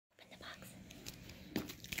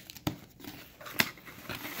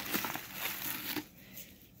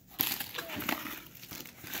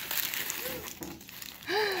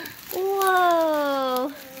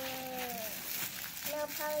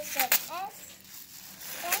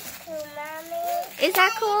Is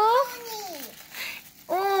that cool?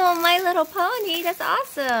 Oh, My Little Pony. That's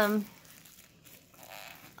awesome.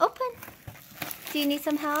 Open. Do you need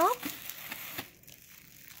some help?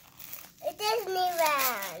 It is me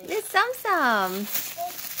round. It's Tsum Tsum.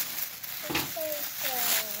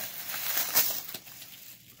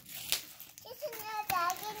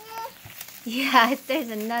 Yes, there's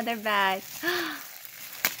another bag.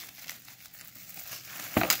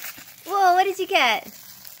 Whoa, what did you get?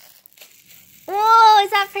 Whoa, is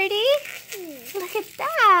that pretty? Look at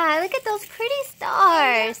that. Look at those pretty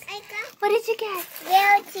stars. What did you get?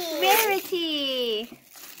 Rarity. Rarity.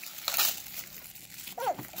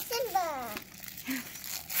 Look, Simba.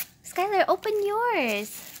 Skylar, open yours.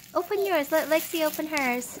 Open yours. Let Lexi open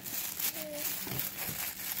hers.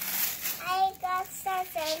 I got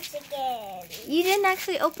something again. You didn't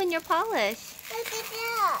actually open your polish. Look at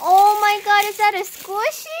that. Oh my god, is that a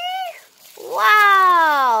squishy?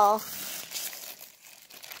 Wow.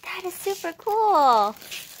 That is super cool. I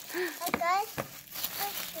got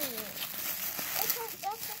squishy.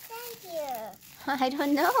 What's the thing here? I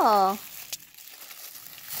don't know.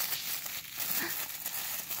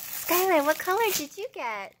 Skylar, what color did you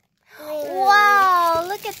get? Blue. Wow,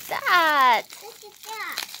 look at that. Look at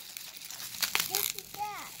that. Look at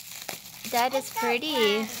that. That is I got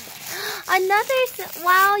pretty. one. Another,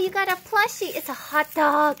 wow, you got a plushie. It's a hot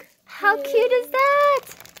dog. How cute is that?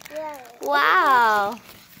 Yeah. Wow.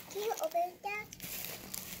 Can you open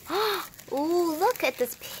that? Ooh, look at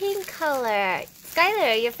this pink color.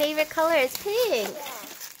 Skylar, your favorite color is pink.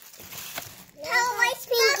 Twilight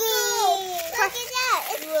pinky. Look at that.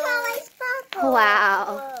 It's Twilight sparkle. Wow.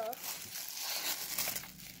 Whoa.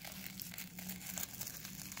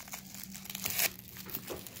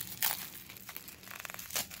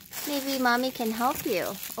 Maybe mommy can help you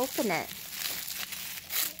open it.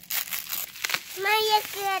 My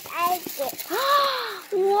good, I get.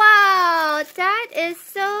 Wow, that is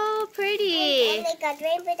so pretty. And I got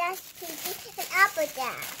rainbow dash, pinky, and apple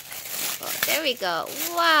dash. Oh, there we go.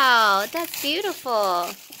 Wow, that's beautiful.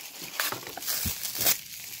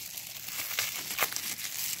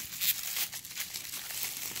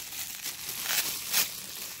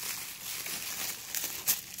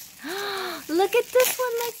 Look at this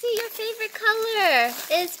one, Lexi. Your favorite color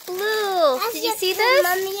is blue. Did you see this?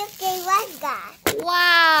 Mommy, okay, what's that?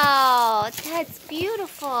 Wow, that's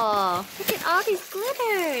beautiful. Look at all these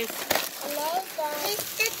glitters.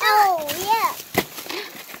 Oh, yeah.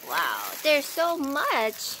 Wow, there's so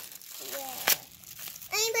much.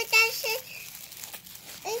 Rainbow dash,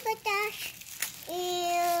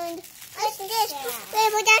 and what's this?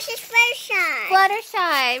 Rainbow dash is Fluttershy.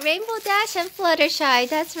 Fluttershy, Rainbow Dash and Fluttershy.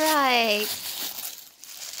 That's right.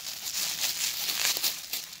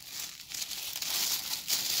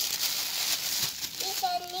 These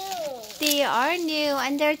are new. They are new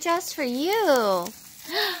and they're just for you.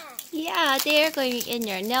 Yeah, they are going in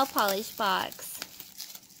your nail polish box.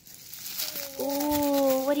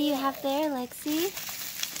 Ooh, what do you have there, Lexi?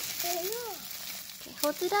 Okay,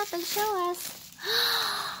 hold it up and show us.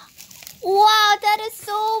 Wow, that is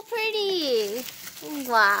so pretty.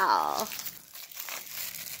 Wow.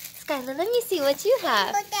 Skylar, let me see what you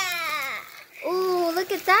have. Rainbow dash. Ooh,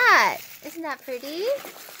 look at that. Isn't that pretty?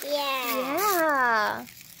 Yeah. Yeah.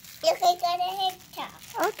 You can get a head top.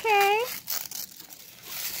 Okay.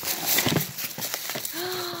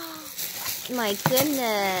 My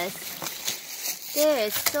goodness. There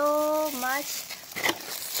is so much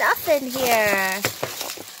stuff in here.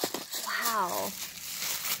 Wow.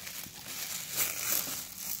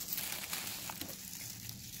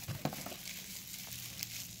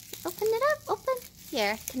 Open it up. Open.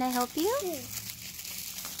 Here, can I help you?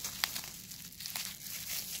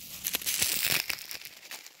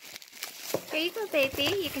 Here you go, baby.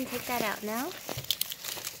 You can take that out now.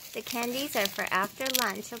 The candies are for after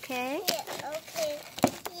lunch, okay? Yeah,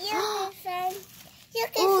 okay. You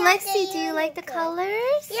can Oh, find Lexi, the do you like the unicorn.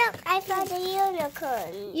 colors? Look, I found a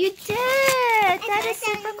unicorn. You did! That is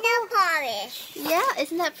super nail cool. polish. Yeah,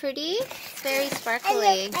 isn't that pretty? It's very And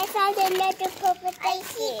sparkly. look, I found another purple thing.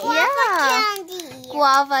 Yeah. Candy.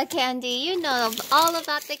 Guava candy. You know all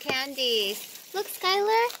about the candies. Look,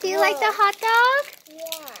 Skylar, do you like the Whoa. hot dog?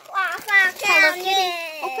 Yeah. Guava Hello candy. Kitty.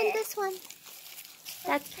 Open this one.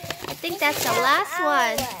 I think that's the last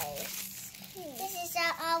one. This is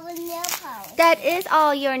our nail polish. That is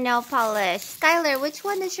all your nail polish. Skylar, which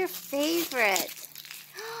one is your favorite?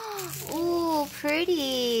 Ooh,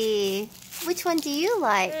 pretty. Which one do you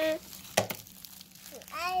like? I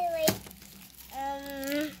like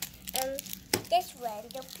this one,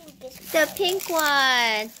 the pinkest The one. pink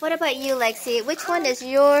one. What about you, Lexi? Which one is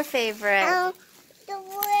your favorite? The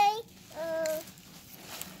way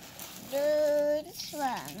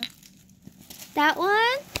one. That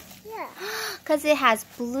one? Yeah. Because it has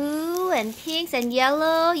blue and pinks and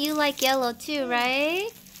yellow. You like yellow too, right?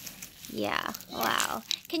 Yeah. Wow.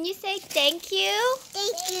 Can you say thank you?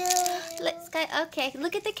 Thank you. Okay,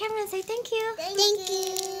 look at the camera and say thank you. Thank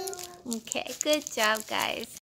you. Okay, good job, guys.